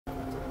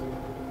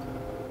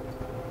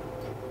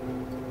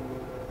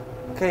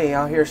Okay,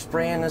 out here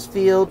spraying this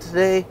field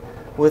today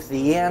with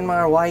the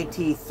Yanmar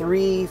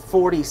YT3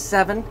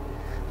 47.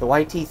 The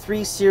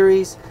YT3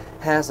 series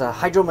has a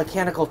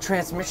hydromechanical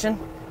transmission,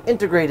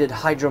 integrated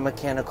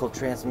hydromechanical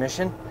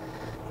transmission,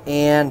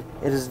 and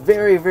it is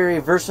very, very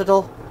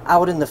versatile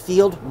out in the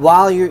field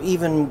while you're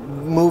even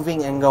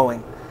moving and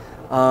going.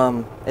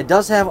 It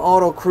does have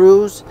auto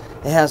cruise.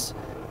 It has,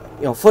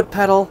 foot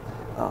pedal,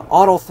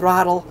 auto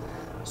throttle.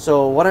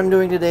 So what I'm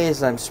doing today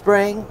is I'm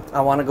spraying.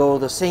 I want to go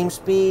the same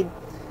speed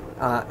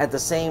at the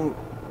same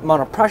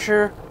amount of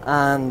pressure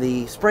on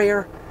the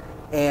sprayer,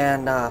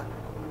 and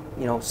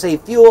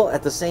save fuel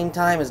at the same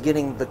time as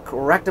getting the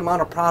correct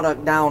amount of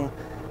product down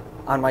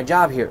on my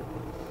job here.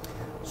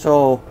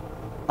 So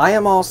I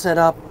am all set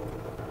up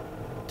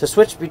to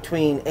switch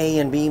between A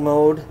and B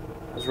mode.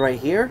 Is right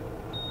here.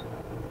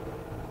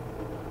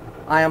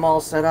 I am all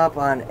set up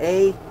on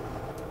A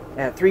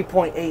at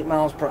 3.8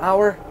 miles per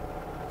hour,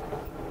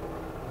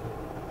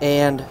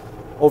 and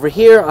over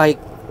here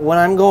when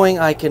I'm going,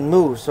 I can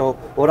move. So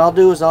what I'll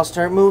do is I'll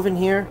start moving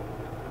here.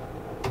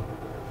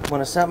 I'm going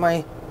to set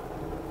my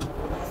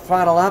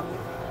throttle up,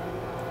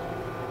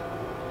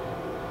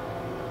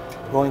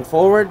 going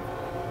forward.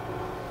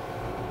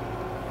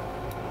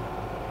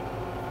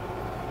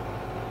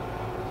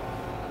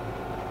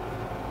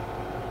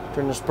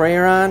 Turn the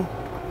sprayer on,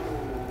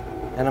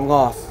 and I'm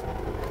off.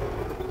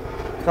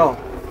 So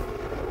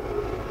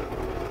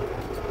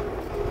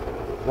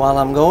while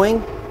I'm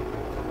going,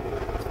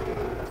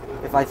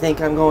 if I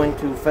think I'm going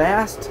too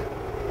fast,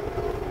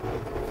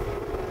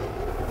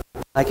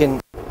 I can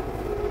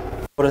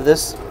go to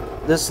this.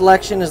 This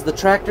selection is the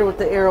tractor with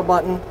the arrow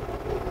button,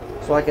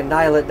 so I can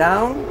dial it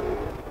down.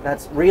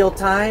 That's real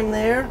time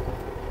there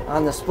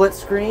on the split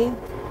screen,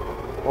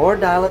 or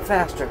dial it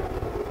faster.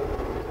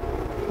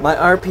 My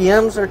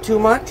RPMs are too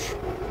much.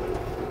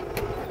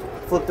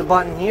 Flip the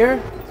button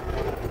here.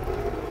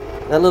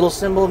 That little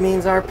symbol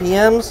means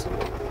RPMs,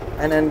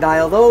 and then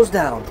dial those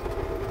down.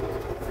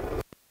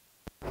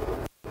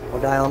 Or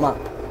dial them up.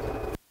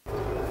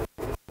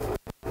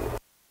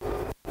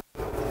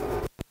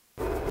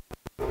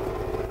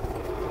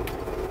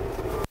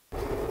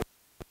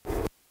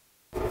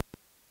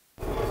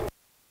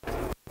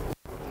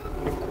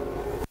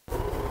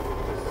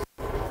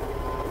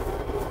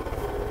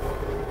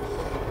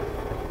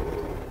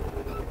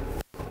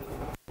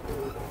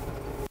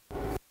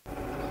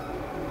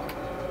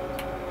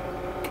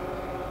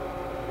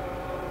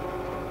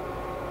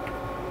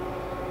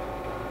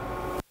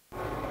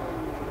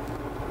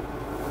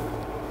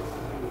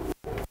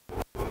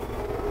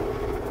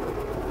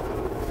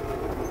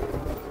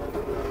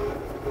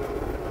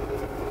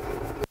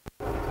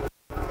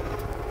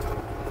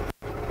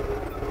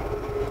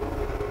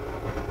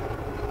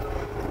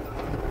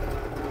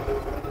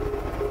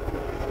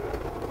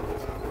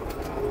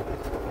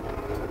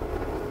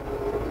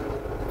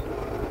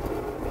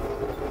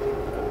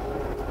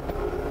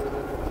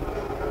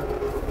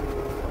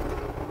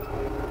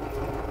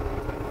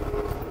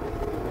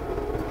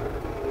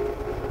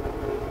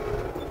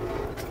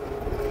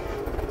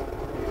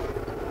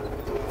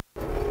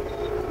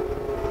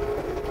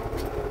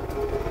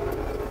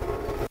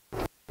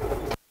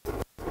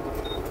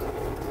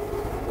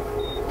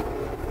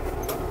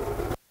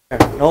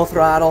 No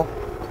throttle,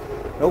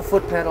 no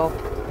foot pedal,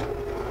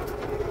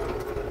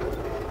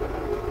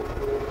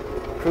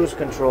 cruise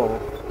control.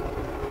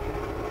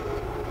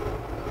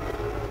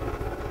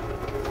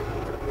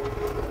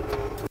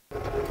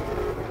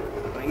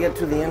 When I get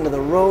to the end of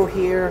the row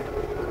here,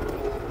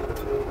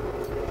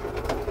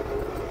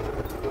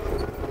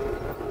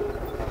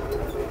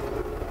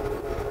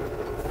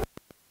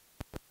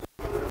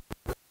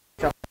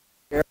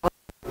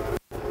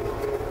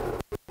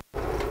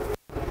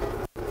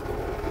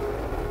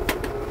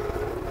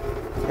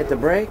 hit the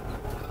brake,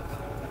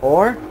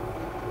 or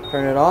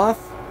turn it off,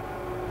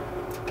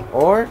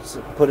 or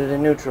put it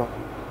in neutral.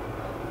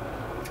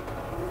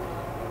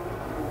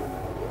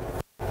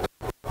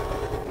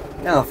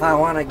 Now if I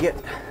want to get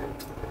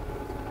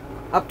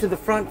up to the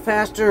front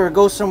faster or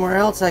go somewhere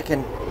else, I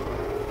can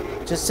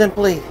just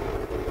simply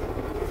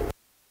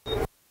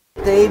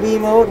the A/B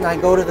mode, and I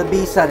go to the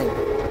B setting.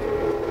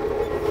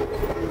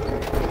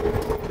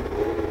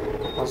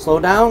 I'll slow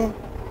down,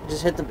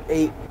 just hit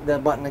the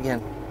button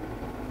again.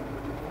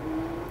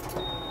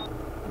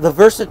 The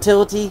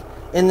versatility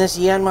in this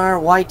Yanmar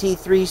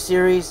YT3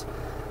 series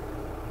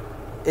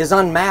is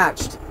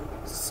unmatched.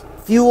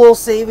 Fuel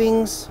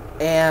savings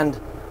and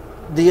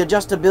the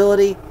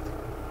adjustability.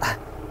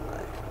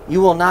 You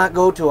will not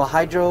go to a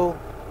hydro.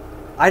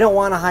 I don't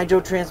want a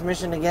hydro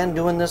transmission again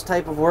doing this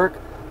type of work,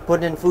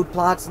 putting in food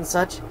plots and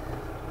such.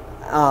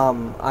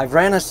 I've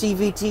ran a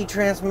CVT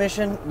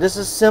transmission. This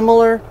is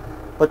similar,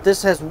 but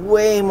this has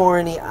way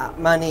more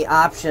many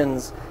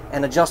options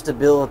and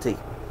adjustability.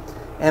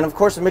 And of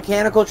course the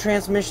mechanical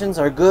transmissions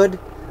are good,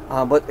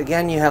 but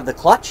again you have the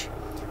clutch,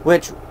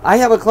 which I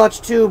have a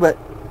clutch too, but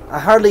I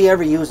hardly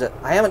ever use it.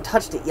 I haven't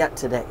touched it yet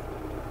today.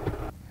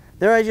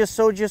 There I just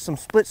showed you some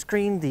split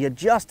screen, the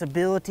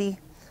adjustability.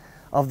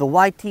 of the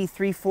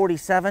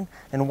YT347,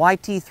 and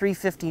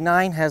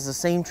YT359 has the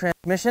same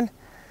transmission.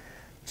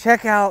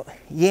 Check out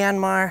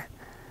Yanmar,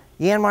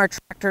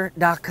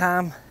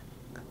 yanmartractor.com.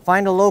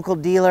 Find a local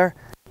dealer,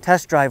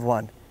 test drive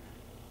one.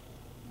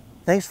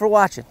 Thanks for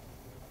watching.